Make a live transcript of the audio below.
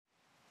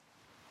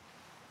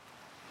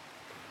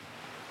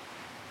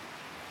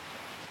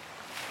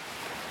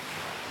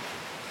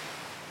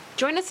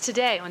Join us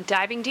today on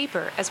Diving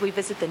Deeper as we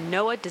visit the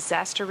NOAA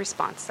Disaster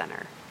Response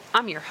Center.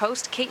 I'm your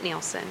host, Kate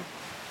Nielsen.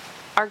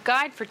 Our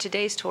guide for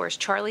today's tour is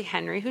Charlie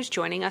Henry, who's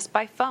joining us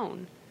by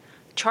phone.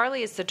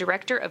 Charlie is the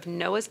director of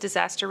NOAA's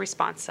Disaster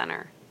Response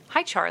Center.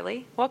 Hi,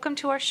 Charlie. Welcome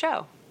to our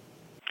show.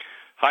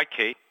 Hi,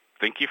 Kate.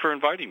 Thank you for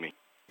inviting me.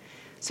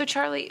 So,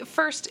 Charlie,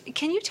 first,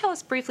 can you tell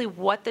us briefly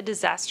what the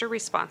Disaster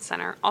Response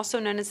Center,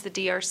 also known as the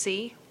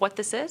DRC, what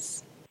this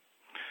is?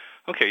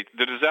 Okay,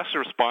 the Disaster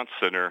Response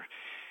Center,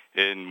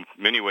 in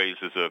many ways,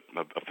 is a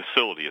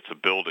facility. It's a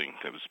building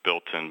that was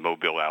built in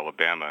Mobile,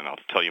 Alabama, and I'll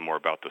tell you more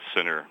about the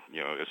center,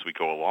 as we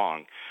go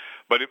along.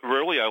 But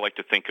I like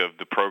to think of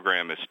the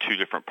program as two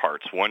different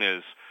parts. One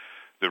is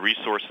the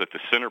resource that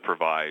the center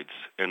provides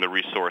and the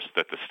resource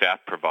that the staff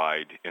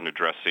provide in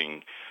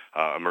addressing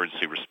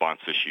emergency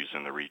response issues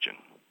in the region.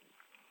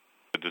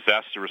 The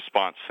Disaster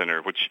Response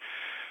Center, which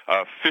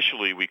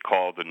officially we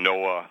call the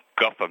NOAA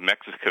Gulf of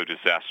Mexico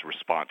Disaster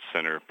Response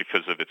Center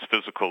because of its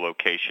physical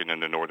location in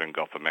the northern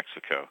Gulf of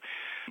Mexico.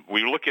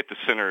 We look at the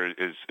center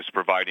as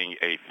providing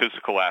a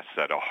physical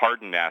asset, a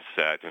hardened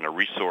asset, and a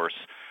resource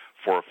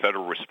for a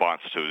federal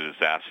response to a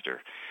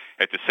disaster.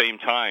 At the same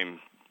time,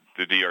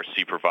 the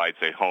DRC provides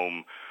a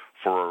home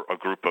for a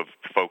group of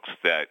folks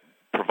that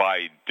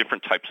provide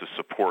different types of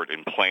support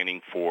in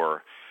planning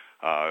for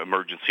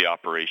emergency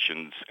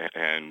operations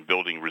and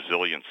building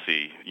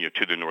resiliency,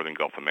 to the northern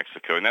Gulf of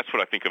Mexico. And that's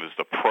what I think of as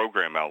the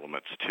program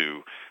elements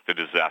to the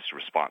Disaster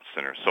Response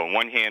Center. So on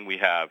one hand, we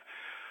have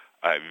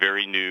a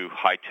very new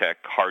high-tech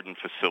hardened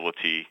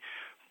facility,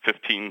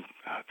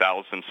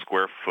 15,000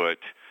 square foot,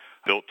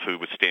 built to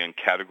withstand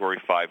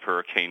Category 5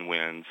 hurricane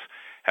winds,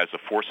 has a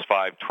Force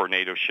 5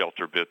 tornado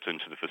shelter built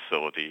into the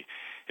facility.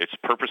 It's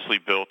purposely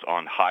built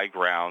on high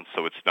ground,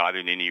 so it's not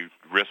in any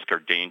risk or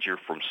danger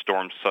from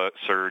storm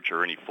surge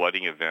or any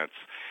flooding events.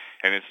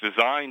 And it's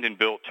designed and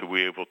built to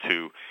be able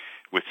to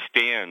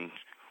withstand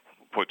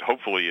what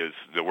hopefully is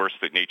the worst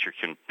that nature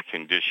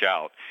can dish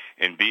out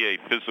and be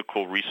a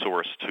physical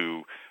resource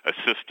to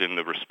assist in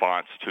the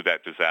response to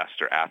that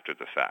disaster after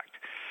the fact.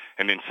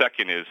 And then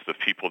second is the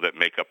people that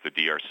make up the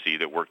DRC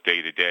that work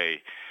day to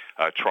day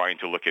trying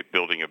to look at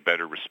building a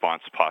better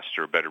response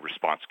posture, a better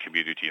response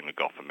community in the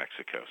Gulf of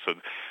Mexico. So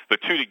the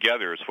two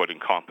together is what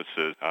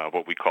encompasses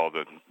what we call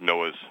the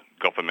NOAA's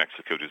Gulf of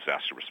Mexico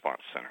Disaster Response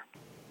Center.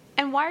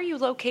 And why are you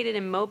located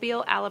in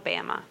Mobile,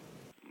 Alabama?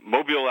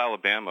 Mobile,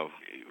 Alabama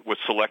was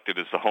selected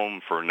as the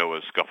home for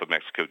NOAA's Gulf of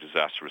Mexico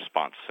Disaster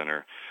Response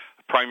Center,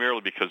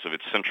 primarily because of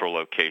its central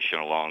location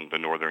along the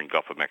northern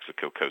Gulf of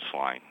Mexico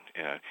coastline.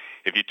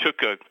 If you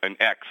took an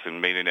X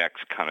and made an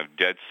X kind of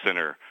dead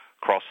center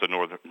across the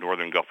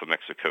northern Gulf of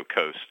Mexico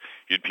coast,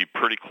 you'd be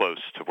pretty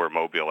close to where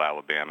Mobile,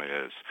 Alabama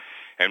is.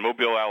 And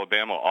Mobile,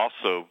 Alabama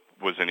also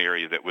was an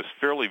area that was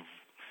fairly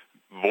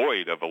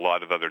void of a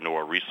lot of other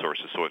NOAA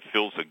resources, so it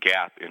fills a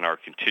gap in our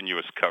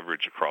continuous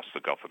coverage across the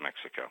Gulf of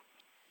Mexico.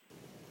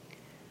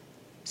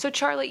 So,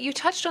 Charlie, you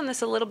touched on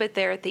this a little bit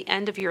there at the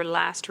end of your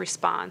last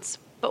response,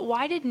 but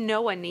why did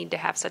NOAA need to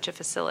have such a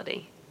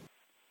facility?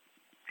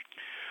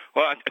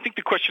 Well, I think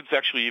the question is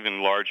actually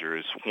even larger,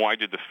 is why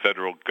did the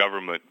federal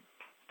government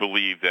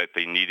believe that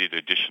they needed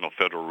additional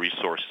federal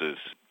resources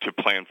to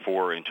plan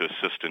for and to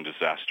assist in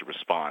disaster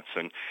response.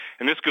 And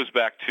this goes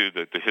back to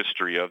the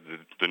history of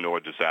the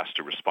NOAA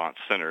Disaster Response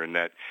Center, and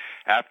that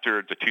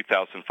after the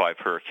 2005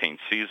 hurricane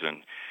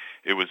season,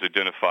 it was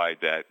identified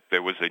that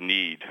there was a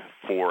need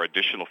for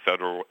additional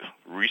federal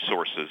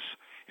resources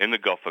in the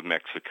Gulf of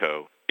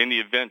Mexico in the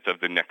event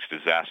of the next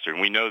disaster. And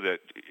we know that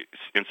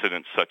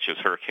incidents such as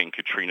Hurricane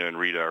Katrina and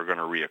Rita are going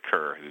to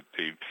reoccur.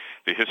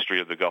 The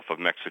history of the Gulf of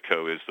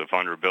Mexico is the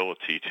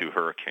vulnerability to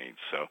hurricanes.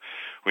 So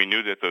we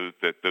knew that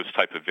those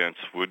type of events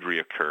would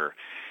reoccur.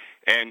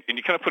 And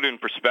you kind of put it in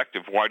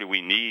perspective, why do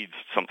we need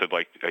something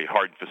like a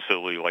hardened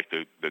facility like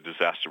the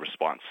Disaster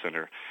Response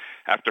Center?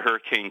 After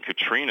Hurricane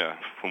Katrina,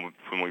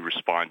 when we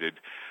responded,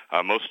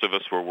 most of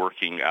us were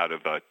working out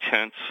of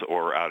tents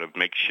or out of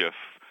makeshift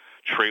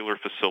trailer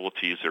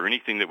facilities or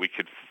anything that we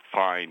could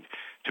find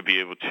to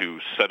be able to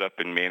set up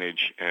and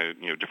manage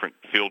different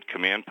field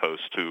command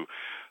posts to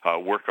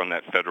work on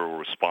that federal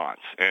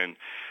response. And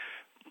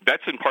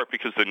that's in part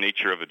because of the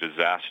nature of a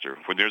disaster.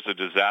 When there's a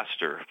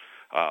disaster,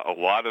 a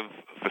lot of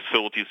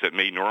facilities that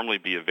may normally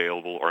be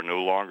available are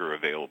no longer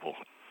available.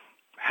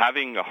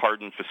 Having a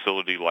hardened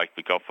facility like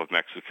the Gulf of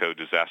Mexico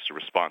Disaster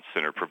Response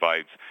Center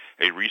provides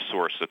a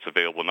resource that's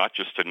available not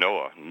just to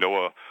NOAA.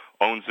 NOAA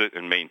owns it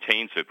and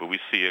maintains it, but we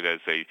see it as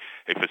a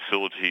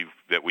facility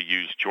that we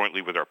use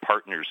jointly with our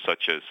partners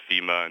such as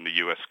FEMA and the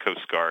U.S.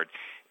 Coast Guard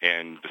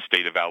and the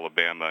state of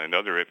Alabama and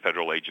other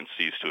federal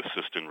agencies to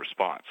assist in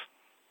response.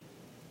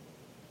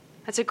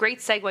 That's a great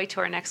segue to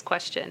our next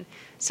question.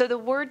 So the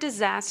word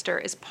disaster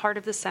is part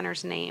of the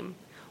center's name.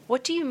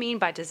 What do you mean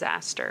by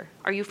disaster?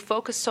 Are you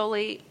focused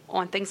solely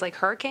on things like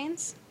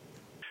hurricanes?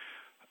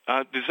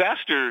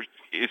 Disaster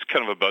is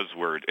kind of a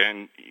buzzword,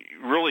 and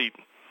really,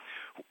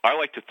 I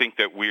like to think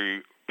that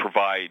we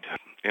provide,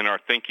 in our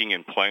thinking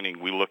and planning,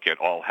 we look at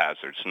all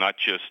hazards, not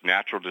just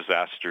natural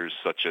disasters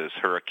such as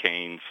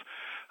hurricanes,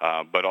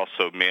 but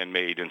also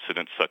man-made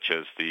incidents such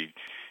as the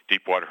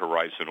Deepwater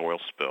Horizon oil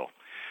spill.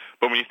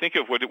 But when you think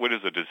of what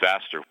is a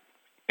disaster,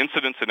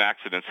 incidents and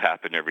accidents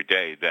happen every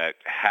day that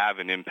have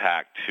an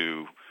impact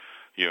to,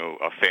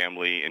 a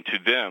family, and to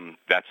them,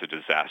 that's a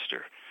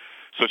disaster.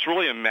 So it's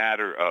really a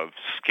matter of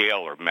scale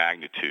or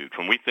magnitude.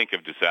 When we think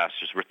of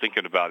disasters, we're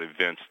thinking about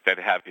events that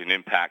have an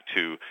impact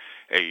to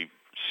a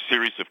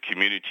series of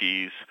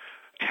communities,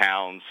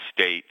 towns,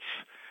 states,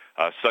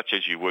 such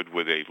as you would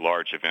with a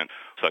large event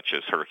such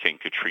as Hurricane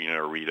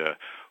Katrina or Rita,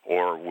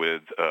 or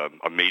with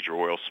a major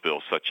oil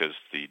spill such as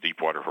the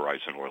Deepwater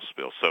Horizon oil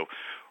spill. So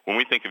when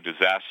we think of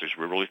disasters,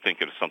 we're really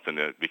thinking of something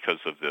that, because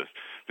of the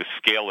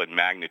scale and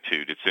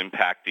magnitude, it's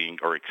impacting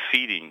or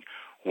exceeding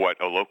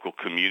what a local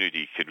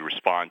community could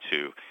respond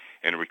to,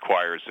 and it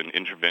requires an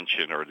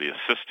intervention or the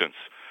assistance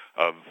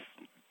of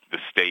the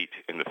state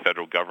and the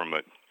federal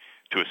government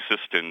to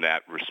assist in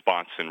that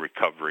response and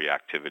recovery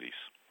activities.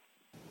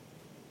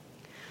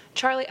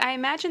 Charlie, I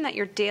imagine that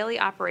your daily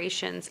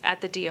operations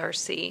at the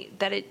DRC,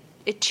 that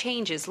it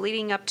changes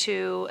leading up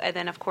to and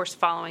then, of course,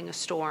 following a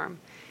storm.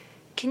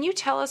 Can you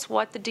tell us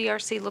what the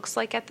DRC looks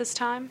like at this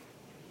time?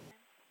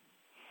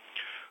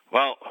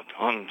 Well,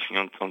 on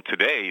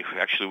today,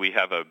 actually, we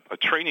have a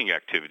training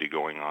activity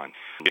going on.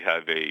 We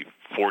have a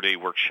 4-day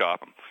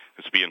workshop.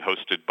 It's being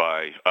hosted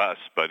by us,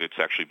 but it's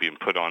actually being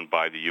put on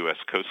by the U.S.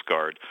 Coast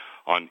Guard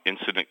on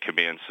Incident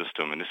Command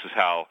System, and this is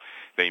how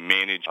they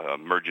manage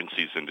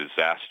emergencies and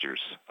disasters.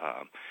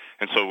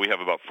 And so we have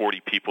about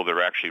 40 people that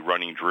are actually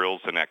running drills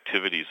and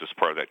activities as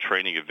part of that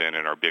training event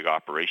in our big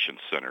operations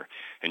center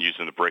and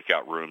using the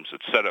breakout rooms.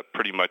 It's set up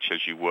pretty much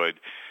as you would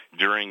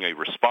during a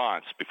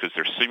response, because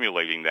they're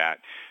simulating that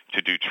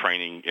to do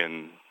training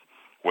in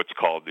what's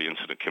called the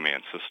Incident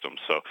Command System.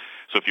 So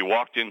if you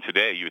walked in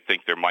today, you would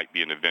think there might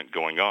be an event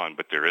going on,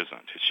 but there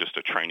isn't. It's just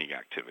a training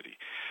activity.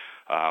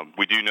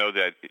 We do know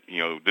that,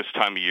 this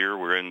time of year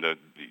we're in the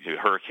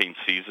hurricane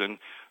season,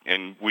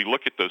 and we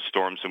look at those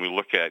storms and we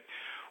look at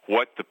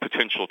what the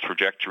potential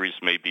trajectories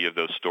may be of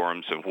those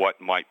storms and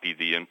what might be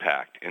the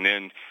impact. And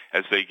then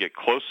as they get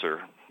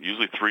closer,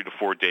 usually 3 to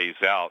 4 days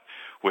out,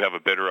 we have a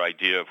better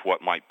idea of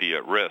what might be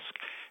at risk.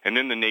 And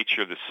then the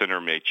nature of the center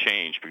may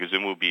change, because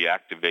then we'll be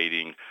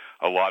activating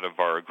a lot of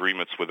our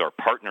agreements with our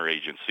partner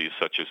agencies,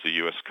 such as the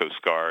U.S.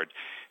 Coast Guard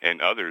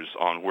and others,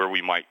 on where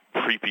we might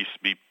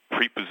be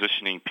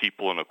pre-positioning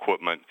people and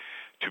equipment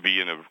to be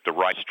in the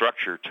right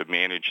structure to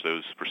manage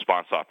those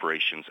response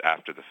operations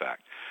after the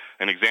fact.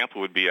 An example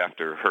would be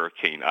after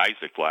Hurricane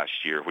Isaac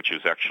last year, which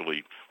is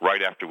actually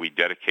right after we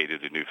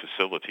dedicated a new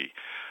facility.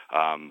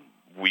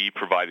 We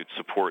provided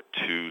support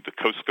to the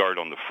Coast Guard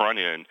on the front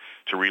end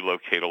to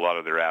relocate a lot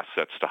of their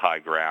assets to high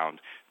ground,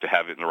 to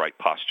have it in the right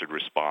posture to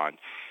respond.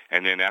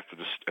 And then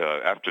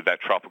after that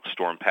tropical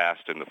storm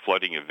passed and the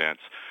flooding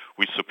events,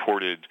 we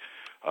supported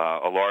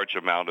a large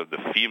amount of the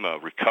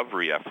FEMA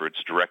recovery efforts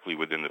directly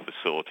within the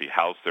facility,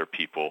 house their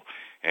people,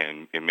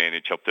 and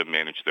help them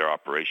manage their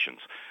operations.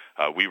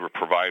 We were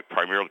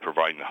primarily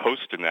providing the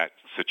host in that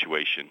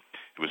situation.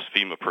 It was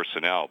FEMA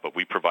personnel, but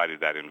we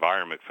provided that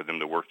environment for them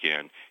to work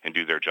in and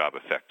do their job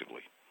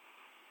effectively.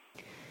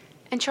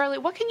 And Charlie,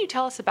 what can you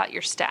tell us about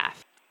your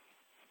staff?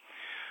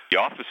 The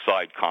office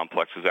side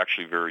complex is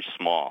actually very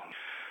small.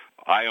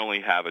 I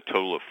only have a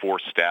total of 4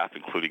 staff,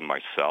 including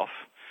myself.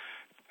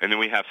 And then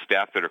we have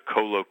staff that are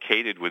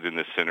co-located within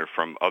the center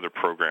from other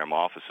program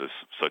offices,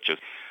 such as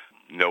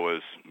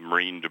NOAA's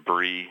Marine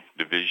Debris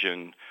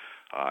Division,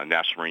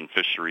 National Marine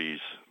Fisheries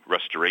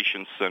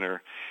Restoration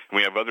Center. And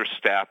we have other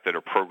staff that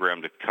are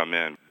programmed to come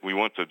in. We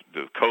want the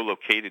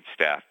co-located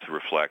staff to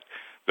reflect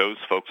those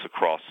folks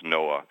across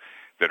NOAA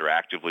that are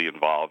actively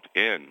involved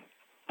in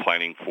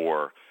planning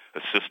for,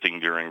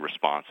 assisting during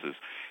responses,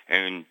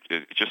 and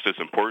just as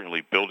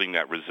importantly, building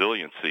that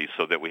resiliency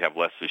so that we have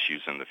less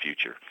issues in the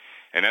future.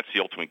 And that's the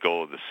ultimate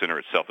goal of the center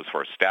itself as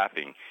far as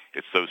staffing.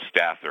 It's those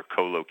staff that are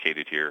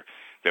co-located here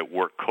that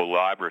work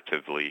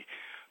collaboratively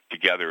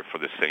together for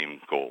the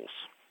same goals.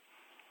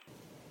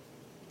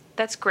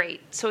 That's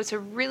great. So it's a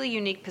really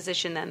unique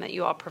position then that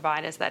you all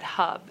provide as that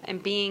hub,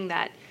 and being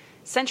that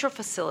central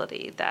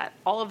facility that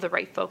all of the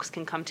right folks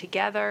can come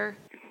together.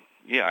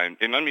 Yeah,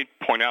 and let me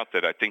point out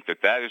that I think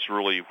that is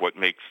really what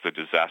makes the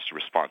Disaster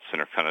Response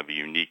Center kind of a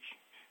unique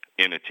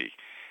entity,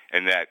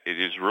 and that it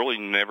is really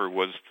never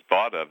was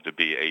thought of to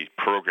be a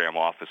program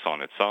office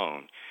on its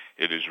own.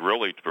 It is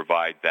really to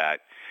provide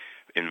that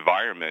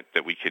environment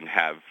that we can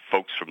have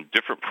folks from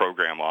different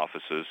program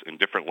offices and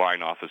different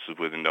line offices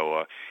within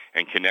NOAA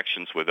and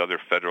connections with other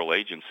federal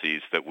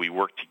agencies that we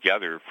work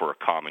together for a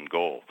common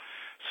goal.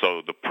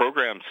 So the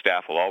program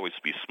staff will always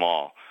be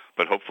small,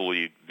 but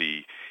hopefully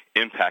the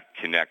impact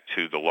connect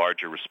to the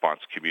larger response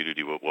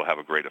community will have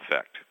a great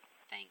effect.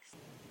 Thanks.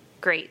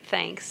 Great,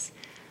 thanks.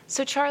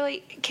 So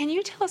Charlie, can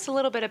you tell us a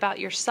little bit about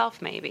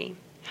yourself maybe?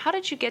 How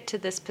did you get to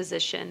this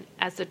position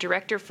as the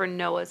director for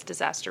NOAA's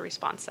Disaster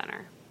Response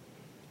Center?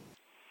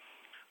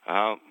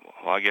 Well,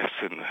 I guess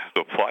to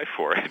apply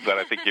for it, but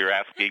I think you're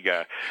asking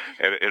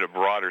in a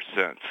broader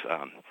sense.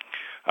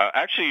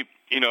 Actually,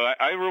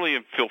 I really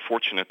feel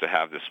fortunate to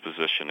have this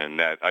position, and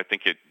that I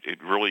think it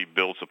really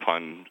builds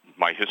upon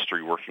my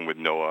history working with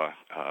NOAA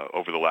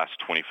over the last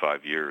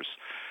 25 years.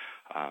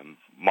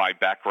 My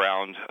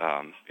background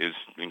is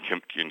in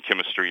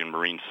chemistry and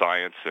marine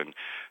science, and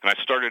I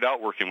started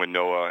out working with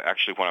NOAA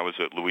actually when I was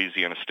at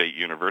Louisiana State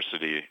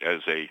University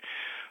as a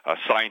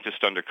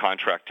scientist under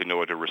contract to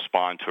NOAA to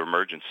respond to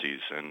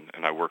emergencies, and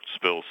I worked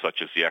spills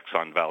such as the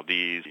Exxon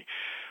Valdez,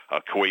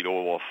 Kuwait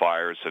oil well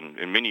fires,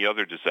 and many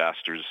other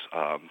disasters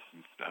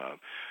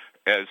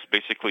as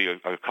basically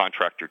a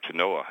contractor to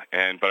NOAA.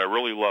 But I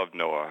really loved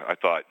NOAA. I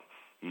thought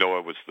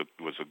NOAA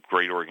was a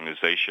great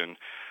organization.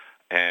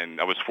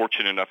 And I was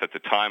fortunate enough at the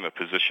time a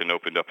position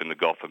opened up in the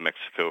Gulf of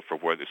Mexico for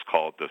what is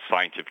called the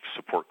Scientific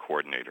Support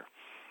Coordinator.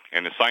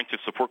 And the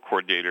Scientific Support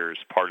Coordinator is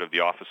part of the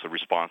Office of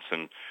Response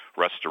and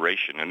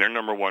Restoration. And their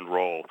number one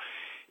role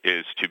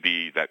is to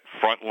be that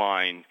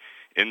frontline,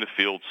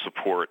 in-the-field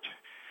support,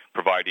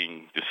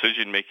 providing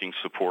decision-making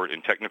support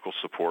and technical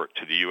support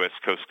to the U.S.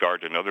 Coast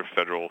Guard and other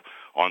federal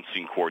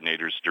on-scene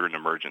coordinators during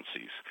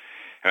emergencies.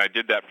 And I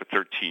did that for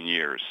 13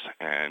 years.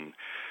 And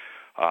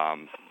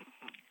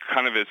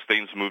kind of as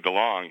things moved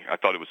along, I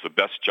thought it was the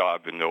best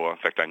job in NOAA. In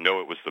fact, I know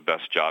it was the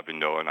best job in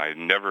NOAA, and I had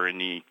never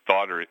any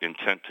thought or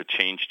intent to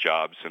change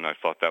jobs, and I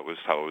thought that was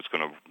how I was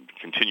going to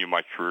continue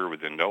my career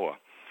within NOAA.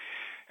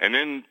 And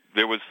then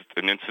there was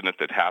an incident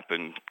that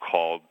happened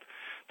called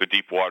the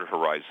Deepwater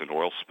Horizon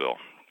oil spill,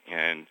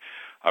 and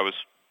I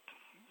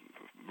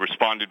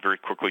responded very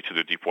quickly to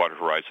the Deepwater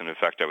Horizon. In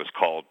fact, I was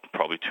called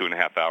probably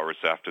 2.5 hours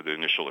after the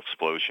initial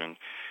explosion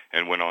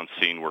and went on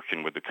scene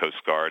working with the Coast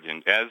Guard.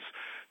 And as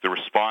the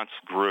response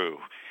grew,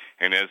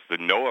 and as the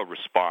NOAA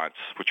response,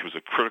 which was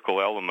a critical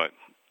element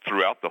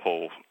throughout the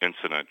whole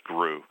incident,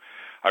 grew,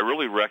 I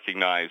really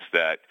recognized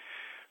that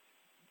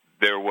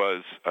there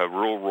was a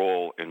real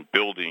role in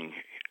building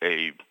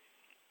a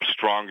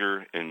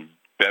stronger and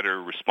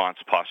better response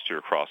posture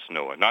across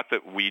NOAA. Not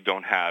that we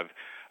don't have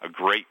a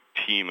great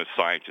team of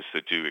scientists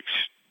that do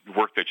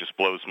work that just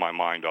blows my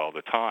mind all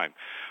the time,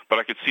 but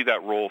I could see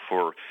that role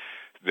for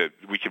that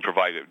we can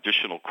provide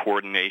additional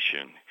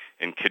coordination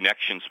and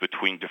connections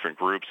between different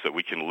groups, that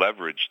we can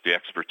leverage the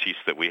expertise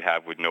that we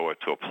have with NOAA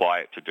to apply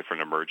it to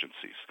different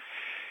emergencies.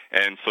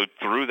 And so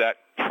through that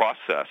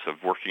process of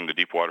working the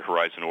Deepwater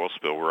Horizon oil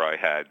spill, where I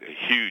had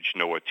a huge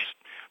NOAA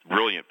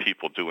brilliant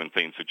people doing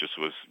things that just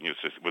was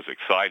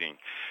exciting,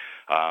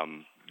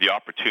 the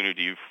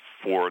opportunity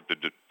for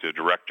the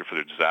director for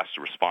the Disaster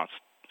Response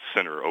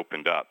Center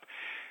opened up.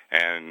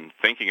 And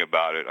thinking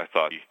about it, I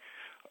thought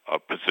a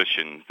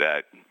position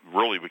that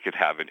really we could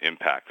have an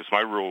impact. Because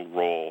my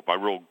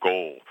real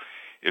goal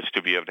is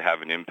to be able to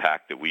have an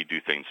impact that we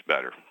do things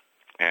better.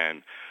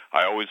 And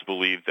I always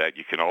believe that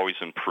you can always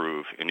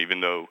improve. And even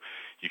though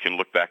you can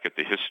look back at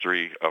the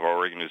history of our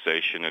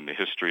organization and the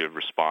history of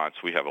response,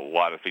 we have a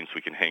lot of things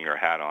we can hang our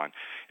hat on.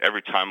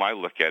 Every time I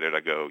look at it, I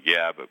go,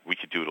 yeah, but we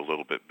could do it a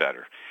little bit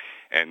better.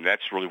 And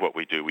that's really what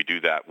we do. We do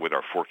that with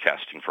our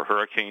forecasting for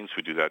hurricanes.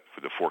 We do that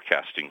with the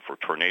forecasting for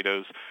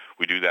tornadoes.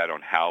 We do that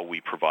on how we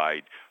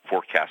provide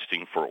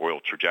forecasting for oil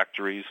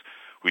trajectories.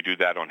 We do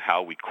that on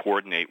how we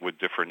coordinate with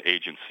different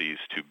agencies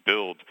to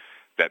build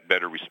that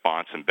better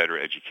response and better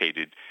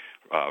educated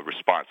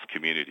response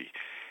community.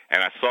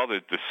 And I saw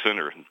that the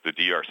center, the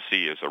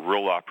DRC, as a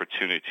real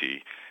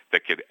opportunity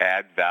that could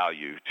add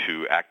value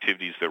to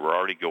activities that were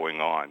already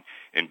going on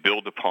and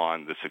build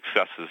upon the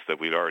successes that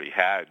we'd already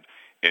had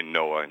in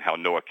NOAA and how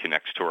NOAA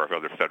connects to our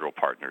other federal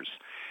partners,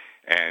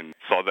 and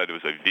saw that it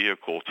was a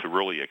vehicle to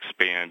really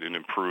expand and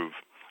improve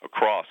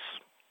across,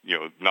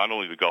 not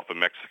only the Gulf of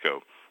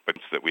Mexico, but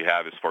that we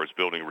have as far as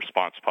building a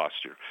response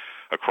posture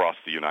across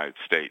the United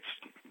States.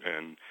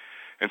 And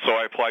so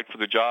I applied for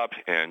the job,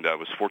 and I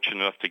was fortunate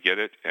enough to get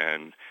it,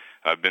 and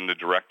I've been the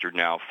director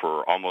now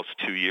for almost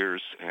 2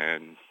 years,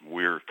 and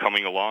we're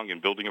coming along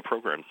and building a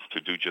program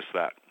to do just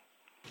that.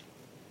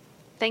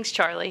 Thanks,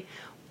 Charlie.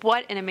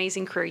 What an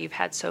amazing career you've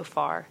had so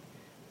far.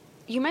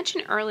 You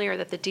mentioned earlier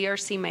that the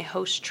DRC may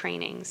host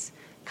trainings,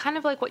 kind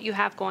of like what you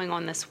have going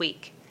on this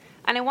week.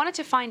 And I wanted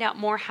to find out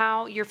more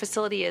how your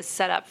facility is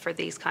set up for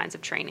these kinds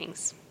of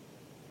trainings.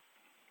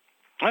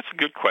 That's a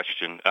good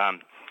question.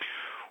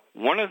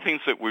 One of the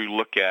things that we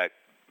look at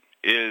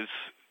is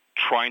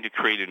trying to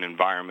create an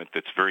environment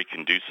that's very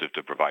conducive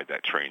to provide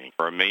that training.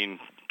 Our main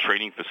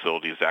training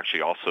facility is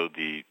actually also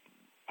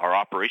our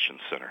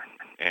operations center.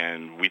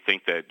 And we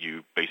think that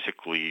you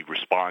basically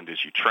respond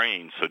as you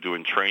train. So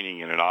doing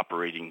training in an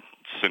operating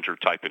center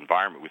type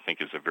environment we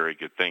think is a very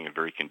good thing and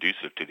very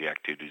conducive to the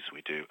activities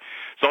we do.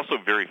 It's also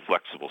a very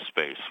flexible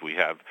space. We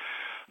have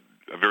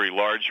a very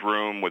large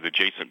room with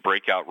adjacent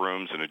breakout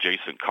rooms and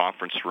adjacent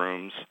conference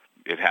rooms.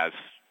 It has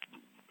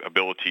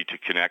ability to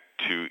connect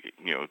to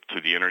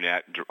the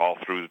internet all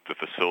through the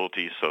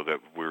facility, so that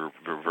we're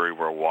very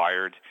well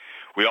wired.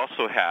 We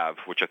also have,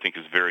 which I think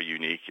is very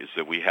unique, is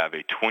that we have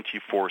a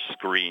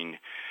 24-screen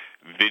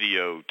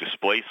video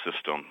display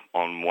system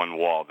on one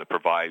wall that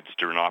provides,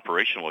 during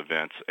operational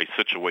events, a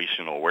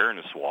situational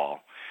awareness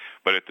wall.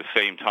 But at the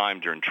same time,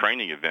 during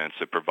training events,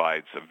 it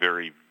provides a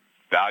very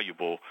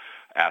valuable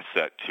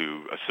asset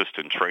to assist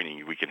in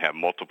training. We can have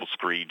multiple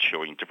screens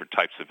showing different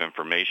types of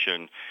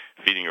information,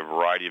 feeding a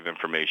variety of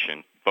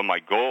information. But my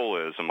goal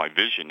is, and my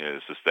vision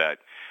is that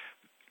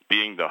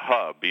being the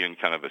hub, being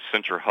kind of a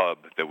center hub,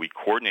 that we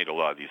coordinate a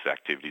lot of these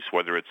activities,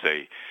 whether it's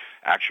a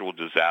actual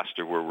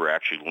disaster where we're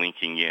actually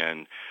linking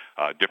in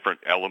different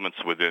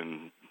elements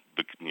within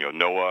the,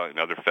 NOAA and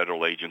other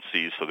federal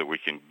agencies so that we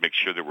can make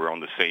sure that we're on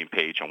the same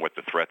page on what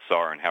the threats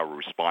are and how we're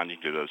responding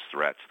to those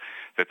threats,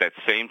 that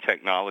same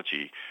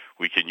technology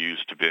we can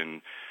use to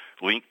then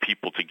link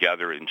people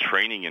together in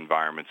training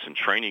environments and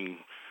training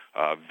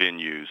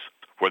venues,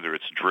 whether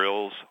it's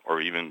drills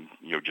or even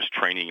just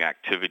training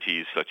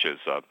activities such as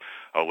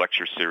a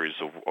lecture series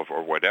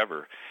or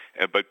whatever,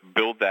 but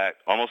build that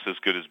almost as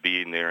good as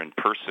being there in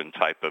person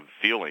type of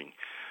feeling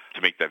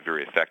to make that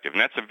very effective.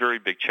 And that's a very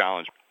big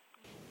challenge.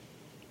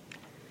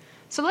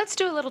 So let's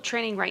do a little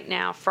training right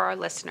now for our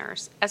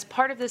listeners as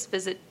part of this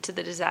visit to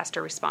the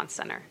Disaster Response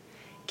Center.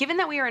 Given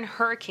that we are in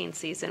hurricane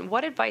season,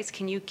 what advice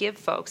can you give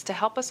folks to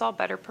help us all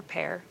better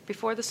prepare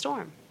before the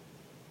storm?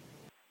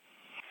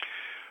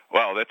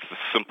 Well, that's the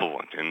simple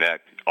one, in that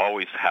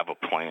always have a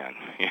plan.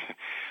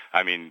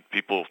 I mean,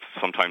 people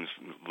sometimes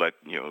let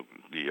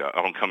the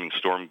oncoming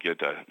storm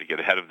get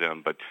ahead of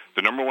them, but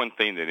the number one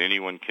thing that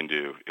anyone can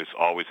do is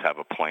always have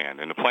a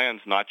plan. And the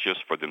plan's not just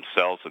for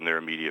themselves and their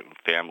immediate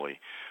family,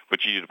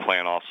 but you need to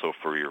plan also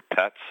for your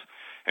pets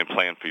and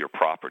plan for your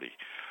property.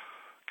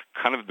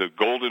 Kind of the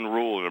golden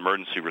rule in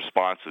emergency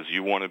response is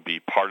you want to be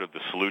part of the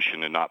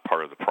solution and not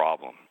part of the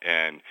problem.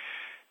 And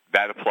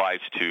that applies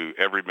to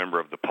every member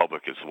of the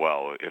public as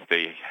well. If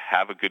they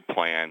have a good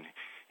plan,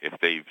 if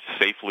they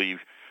safely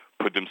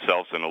put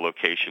themselves in a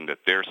location that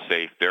they're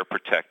safe, they're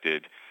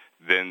protected,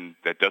 then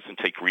that doesn't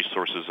take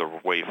resources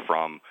away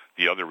from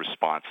the other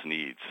response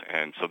needs.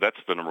 And so that's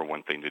the number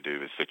one thing to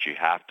do, is that you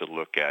have to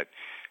look at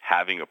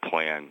having a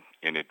plan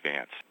in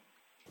advance.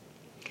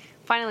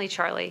 Finally,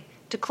 Charlie,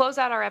 to close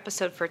out our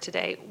episode for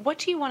today, what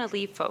do you want to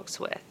leave folks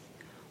with?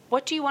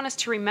 What do you want us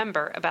to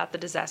remember about the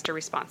Disaster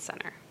Response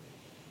Center?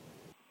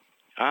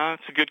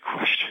 It's a good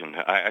question.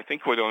 I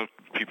think what I want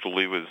people to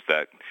leave is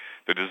that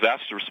the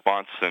Disaster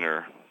Response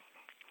Center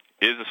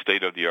is a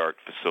state-of-the-art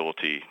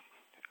facility,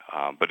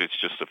 but it's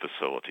just a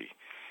facility.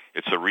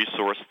 It's a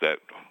resource that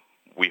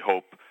we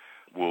hope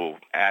will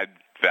add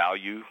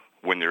value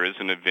when there is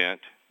an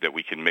event, that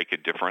we can make a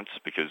difference,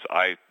 because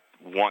I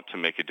want to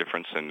make a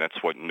difference, and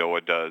that's what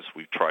NOAA does.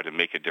 We try to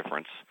make a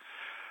difference.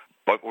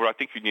 But what I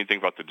think you need to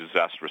think about the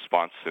Disaster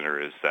Response Center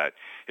is that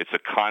it's a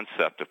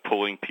concept of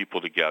pulling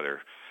people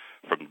together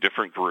from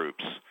different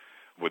groups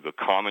with a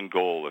common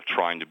goal of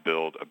trying to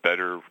build a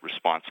better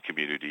response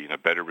community and a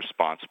better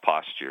response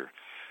posture,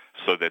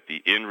 so that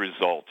the end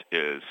result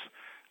is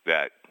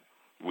that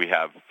we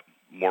have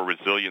more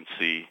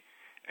resiliency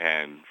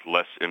and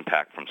less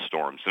impact from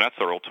storms. And that's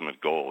our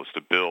ultimate goal, is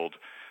to build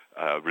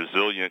a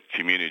resilient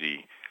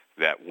community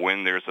that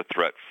when there's a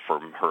threat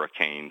from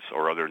hurricanes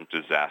or other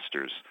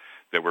disasters,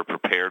 that we're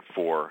prepared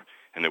for,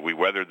 and that we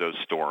weather those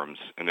storms,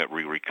 and that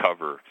we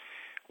recover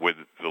with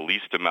the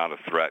least amount of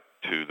threat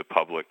to the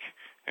public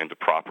and to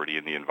property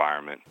and the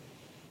environment.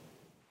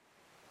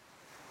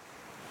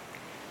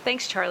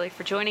 Thanks, Charlie,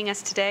 for joining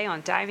us today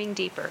on Diving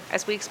Deeper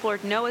as we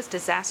explored NOAA's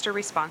Disaster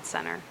Response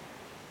Center.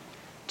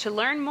 To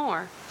learn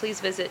more,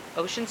 please visit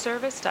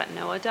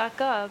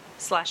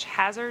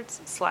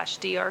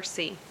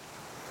oceanservice.noaa.gov/hazards/DRC.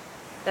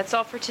 That's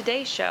all for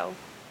today's show.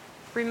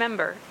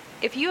 Remember,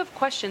 if you have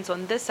questions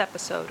on this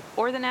episode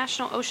or the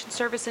National Ocean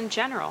Service in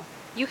general,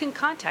 you can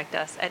contact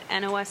us at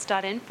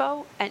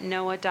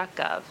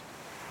nos.info@noaa.gov.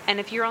 And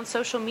if you're on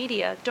social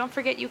media, don't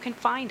forget you can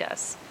find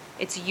us.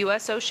 It's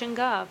US Ocean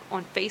Gov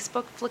on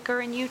Facebook,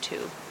 Flickr, and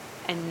YouTube,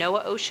 and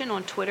NOAA Ocean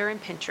on Twitter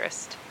and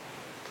Pinterest.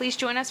 Please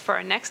join us for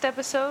our next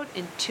episode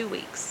in 2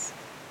 weeks.